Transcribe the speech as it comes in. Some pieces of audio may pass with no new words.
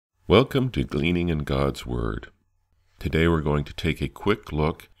Welcome to Gleaning in God's Word. Today we're going to take a quick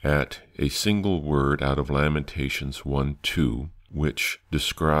look at a single word out of Lamentations 1:2, which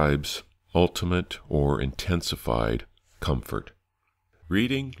describes ultimate or intensified comfort.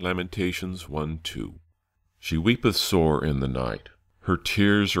 Reading Lamentations 1:2. She weepeth sore in the night. Her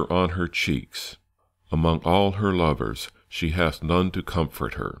tears are on her cheeks. Among all her lovers she hath none to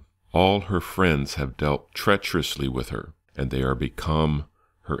comfort her. All her friends have dealt treacherously with her, and they are become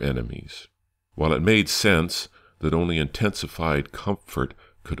her enemies. While it made sense that only intensified comfort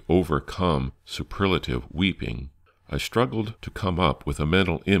could overcome superlative weeping, I struggled to come up with a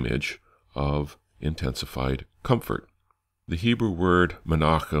mental image of intensified comfort. The Hebrew word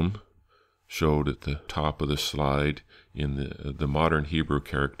menachem, showed at the top of the slide in the modern Hebrew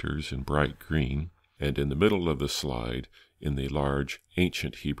characters in bright green, and in the middle of the slide in the large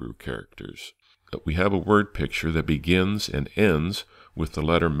ancient Hebrew characters. We have a word picture that begins and ends with the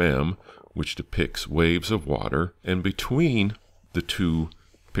letter mem, which depicts waves of water, and between the two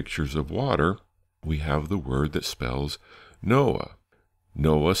pictures of water, we have the word that spells Noah.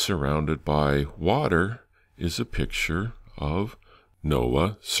 Noah surrounded by water is a picture of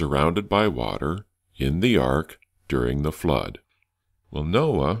Noah surrounded by water in the ark during the flood. Well,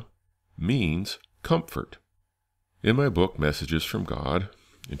 Noah means comfort. In my book, Messages from God,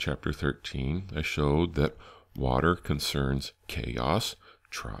 in chapter 13, I showed that water concerns chaos,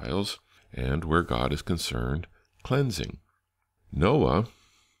 trials, and where God is concerned, cleansing. Noah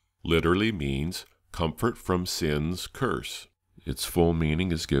literally means comfort from sin's curse. Its full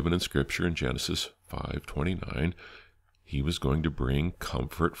meaning is given in Scripture in Genesis 5:29. He was going to bring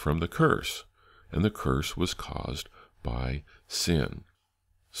comfort from the curse, and the curse was caused by sin.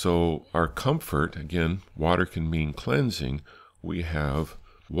 So our comfort, again, water can mean cleansing. We have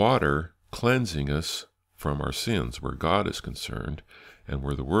water cleansing us from our sins where God is concerned, and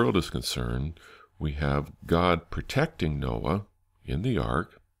where the world is concerned, we have God protecting Noah in the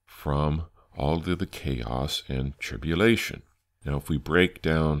ark from all of the chaos and tribulation. Now, if we break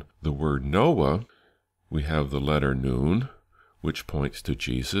down the word Noah, we have the letter Nun, which points to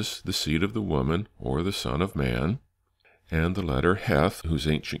Jesus, the seed of the woman, or the Son of Man, and the letter Heth, whose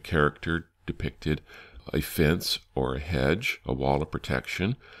ancient character depicted a fence or a hedge, a wall of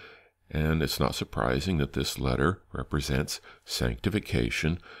protection, and it's not surprising that this letter represents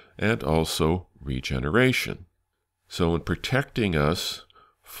sanctification and also regeneration. So in protecting us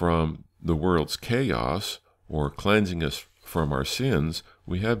from the world's chaos or cleansing us from our sins,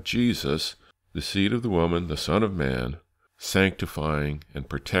 we have Jesus, the seed of the woman, the Son of Man, sanctifying and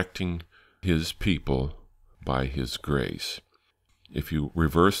protecting his people by his grace. If you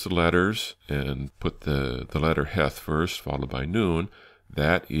reverse the letters and put the letter Heth first, followed by Nun,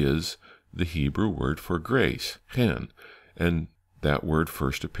 that is the Hebrew word for grace, chen. And that word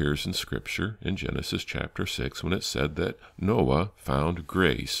first appears in Scripture in Genesis chapter 6 when it said that Noah found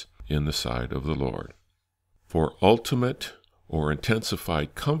grace in the sight of the Lord. For ultimate or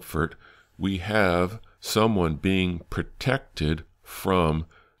intensified comfort, we have someone being protected from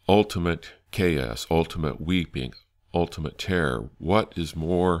ultimate chaos, ultimate weeping, ultimate terror. What is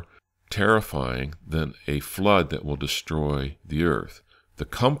more terrifying than a flood that will destroy the earth? The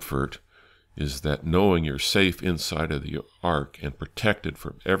comfort is that knowing you're safe inside of the ark and protected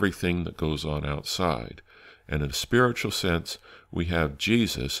from everything that goes on outside. And in a spiritual sense, we have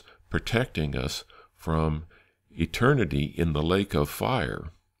Jesus protecting us from eternity in the lake of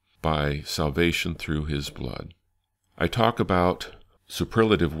fire by salvation through his blood. I talk about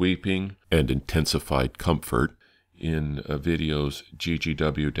superlative weeping and intensified comfort in videos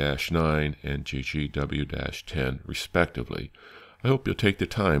GGW-9 and GGW-10 respectively. I hope you'll take the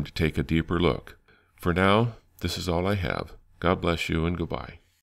time to take a deeper look. For now, this is all I have. God bless you and goodbye.